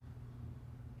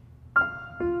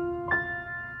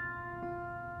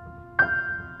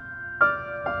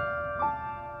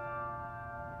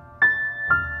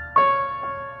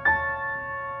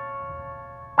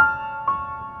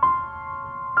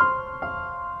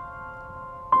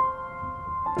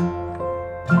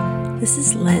This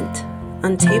is Lent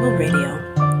on Table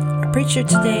Radio. Our preacher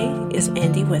today is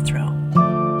Andy Withrow.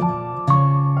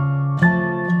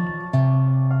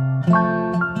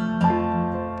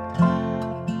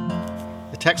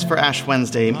 The text for Ash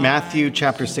Wednesday, Matthew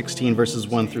chapter 16, verses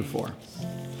 1 through 4.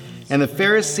 And the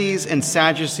Pharisees and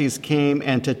Sadducees came,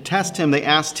 and to test him, they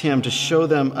asked him to show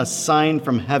them a sign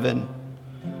from heaven.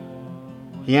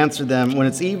 He answered them, "When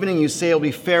it's evening, you say it'll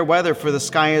be fair weather, for the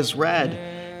sky is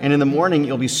red. And in the morning,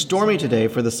 it'll be stormy today,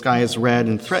 for the sky is red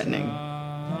and threatening.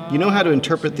 You know how to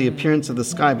interpret the appearance of the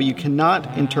sky, but you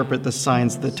cannot interpret the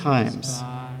signs of the times.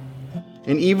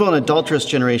 An evil and adulterous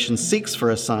generation seeks for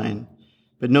a sign,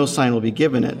 but no sign will be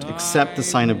given it, except the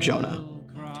sign of Jonah."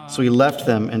 So he left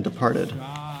them and departed.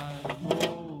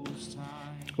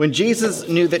 When Jesus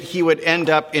knew that he would end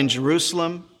up in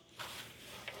Jerusalem,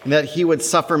 and that he would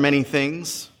suffer many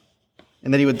things,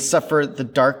 and that he would suffer the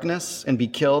darkness and be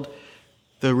killed,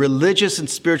 the religious and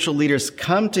spiritual leaders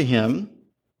come to him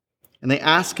and they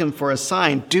ask him for a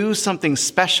sign. Do something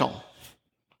special.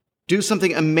 Do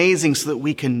something amazing so that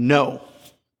we can know.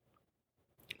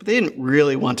 But they didn't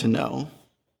really want to know.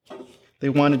 They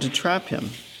wanted to trap him.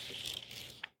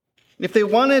 If they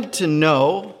wanted to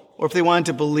know, or if they wanted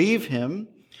to believe him,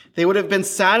 they would have been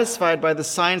satisfied by the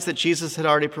signs that Jesus had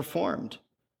already performed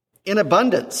in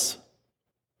abundance.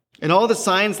 And all the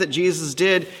signs that Jesus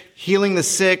did, healing the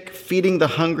sick, feeding the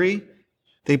hungry,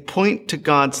 they point to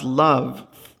God's love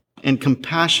and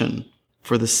compassion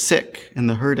for the sick and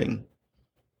the hurting.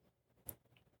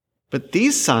 But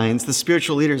these signs, the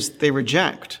spiritual leaders, they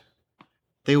reject.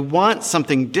 They want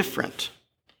something different,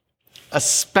 a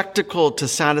spectacle to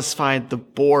satisfy the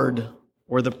bored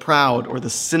or the proud or the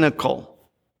cynical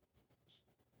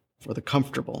or the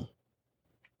comfortable.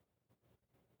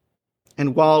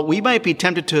 And while we might be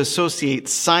tempted to associate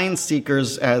sign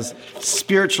seekers as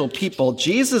spiritual people,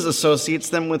 Jesus associates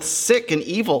them with sick and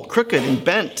evil, crooked and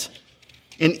bent.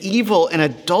 An evil and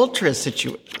adulterous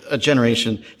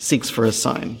generation seeks for a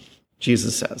sign,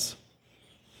 Jesus says.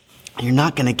 You're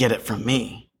not going to get it from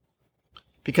me.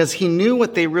 Because he knew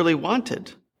what they really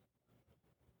wanted.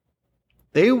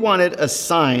 They wanted a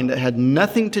sign that had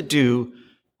nothing to do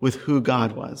with who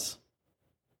God was.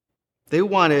 They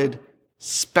wanted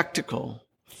spectacle,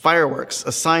 fireworks,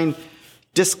 a sign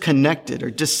disconnected or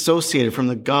dissociated from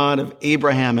the God of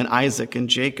Abraham and Isaac and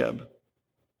Jacob.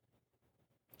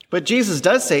 But Jesus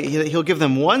does say he'll give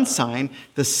them one sign,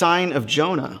 the sign of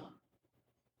Jonah.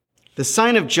 The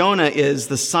sign of Jonah is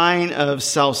the sign of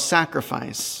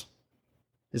self-sacrifice.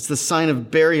 It's the sign of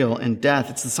burial and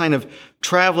death. It's the sign of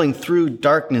traveling through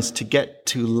darkness to get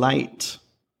to light.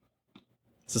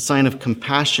 It's a sign of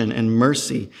compassion and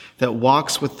mercy that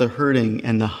walks with the hurting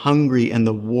and the hungry and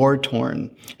the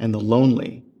war-torn and the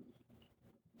lonely.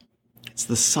 It's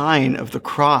the sign of the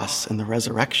cross and the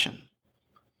resurrection.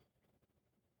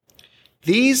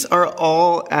 These are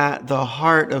all at the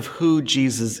heart of who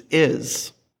Jesus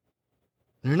is.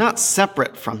 They're not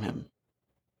separate from him.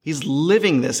 He's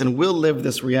living this and will live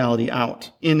this reality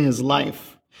out in his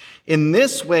life. In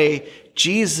this way,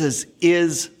 Jesus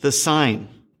is the sign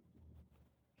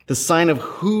of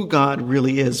who God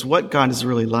really is, what God is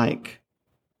really like,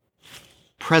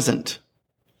 present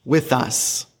with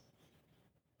us,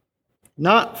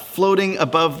 not floating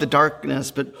above the darkness,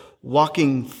 but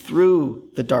walking through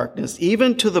the darkness,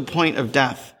 even to the point of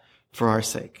death for our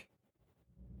sake.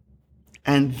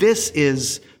 And this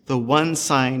is the one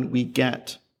sign we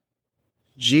get.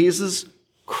 Jesus'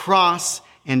 cross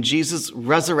and Jesus'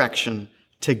 resurrection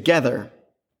together.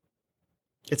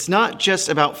 It's not just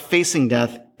about facing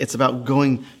death, it's about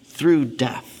going through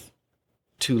death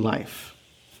to life.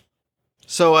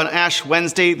 So on Ash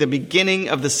Wednesday, the beginning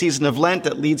of the season of Lent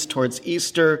that leads towards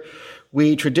Easter,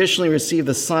 we traditionally receive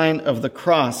the sign of the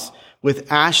cross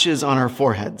with ashes on our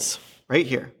foreheads, right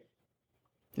here.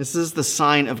 This is the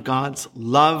sign of God's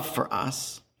love for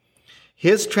us,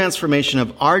 his transformation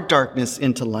of our darkness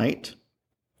into light,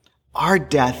 our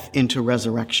death into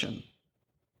resurrection.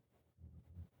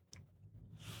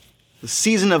 The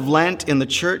season of Lent in the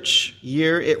church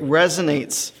year, it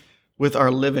resonates with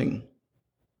our living.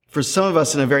 For some of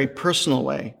us in a very personal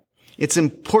way, it's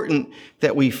important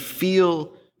that we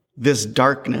feel this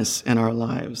darkness in our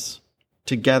lives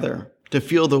together, to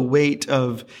feel the weight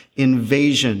of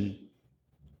invasion,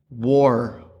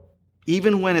 war,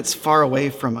 even when it's far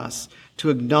away from us, to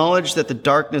acknowledge that the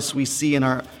darkness we see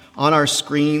on our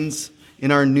screens, in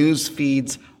our news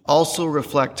feeds, also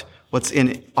reflect what's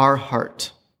in our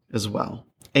heart as well.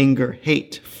 Anger,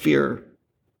 hate, fear,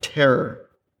 terror.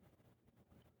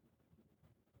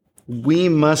 We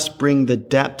must bring the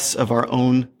depths of our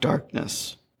own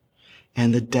darkness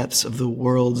and the depths of the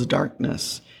world's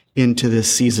darkness into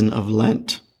this season of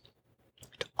Lent,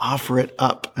 to offer it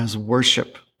up as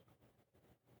worship.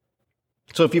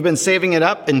 So if you've been saving it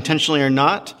up, intentionally or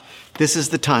not, this is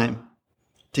the time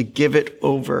to give it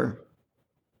over,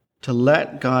 to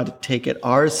let God take it,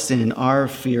 our sin, our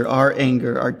fear, our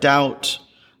anger, our doubt,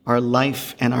 our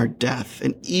life and our death,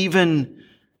 and even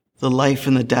the life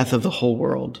and the death of the whole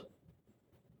world,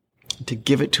 to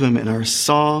give it to him in our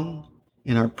song,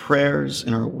 in our prayers,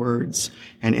 in our words,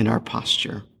 and in our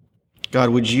posture. God,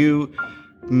 would you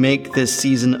make this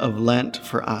season of Lent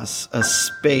for us a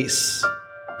space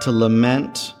to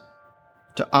lament,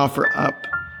 to offer up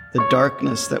the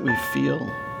darkness that we feel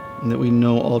and that we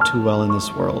know all too well in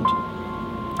this world,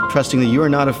 trusting that you are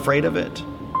not afraid of it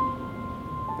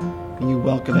and you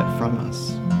welcome it from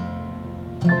us.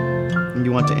 And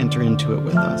you want to enter into it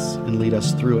with us and lead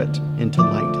us through it into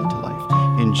light, into life.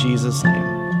 In Jesus' name,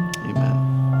 amen.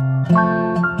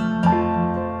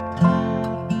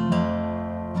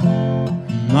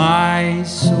 My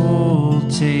soul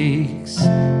takes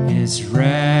its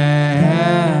refuge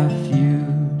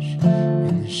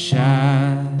in the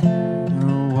shadow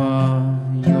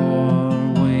of your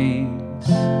wings.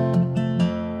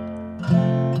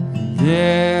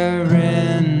 There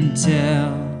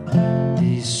until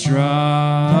destruction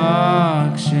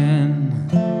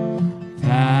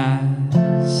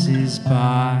passes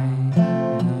by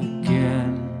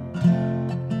again,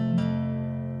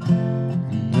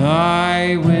 and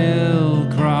I will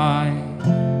cry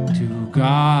to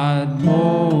God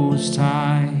Most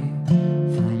High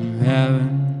from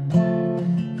heaven.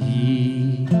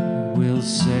 He will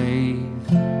save.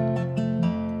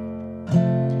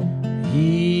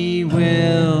 He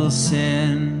will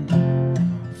send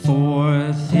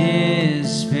forth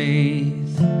his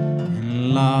faith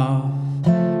and love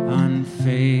unfailing.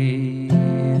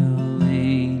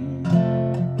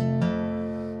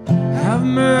 Have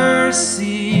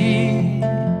mercy,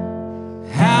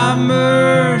 have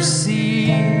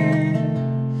mercy,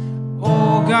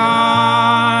 oh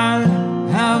God,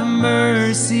 have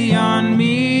mercy on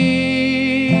me.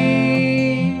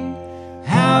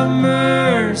 Have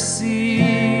mercy,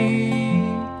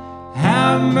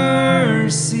 have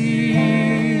mercy,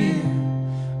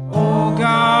 oh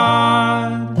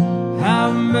God,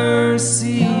 have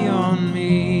mercy on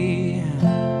me.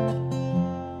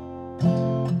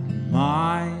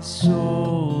 My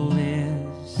soul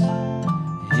is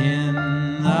in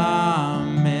the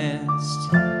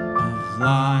midst of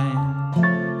lion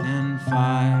and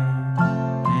fire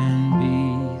and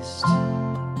beast,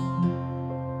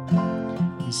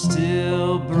 and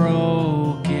still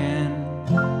broken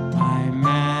by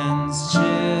man's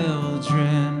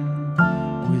children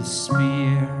with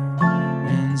spear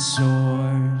and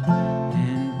sword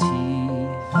and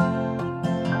teeth.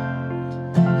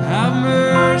 Have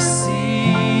mercy,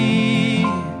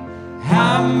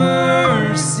 have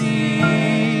mercy,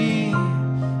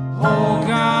 oh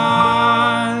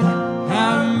God,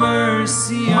 have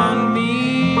mercy on me.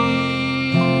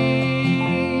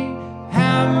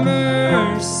 Have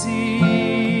mercy,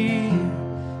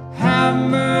 have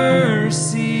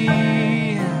mercy,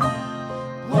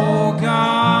 oh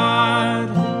God,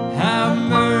 have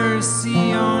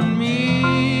mercy on me.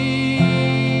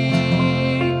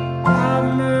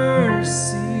 Have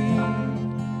mercy,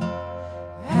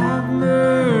 have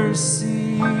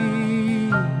mercy,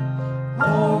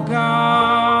 oh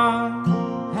God,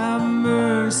 have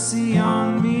mercy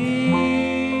on me.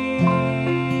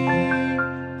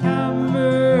 Have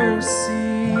mercy,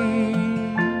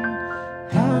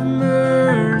 have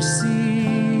mercy,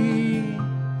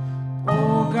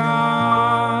 oh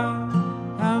God,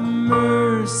 have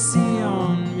mercy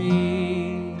on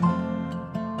me.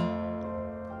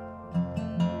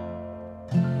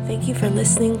 Thank you for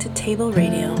listening to Table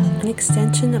Radio, an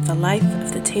extension of the life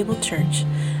of the Table Church,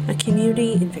 a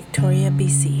community in Victoria,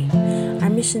 BC. Our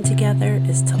mission together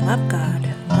is to love God,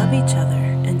 love each other,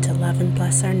 and to love and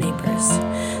bless our neighbors,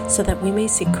 so that we may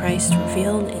see Christ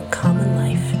revealed in common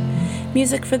life.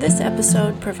 Music for this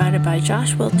episode provided by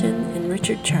Josh Wilton and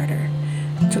Richard Charter.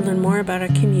 To learn more about our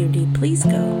community, please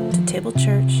go to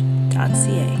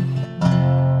tablechurch.ca.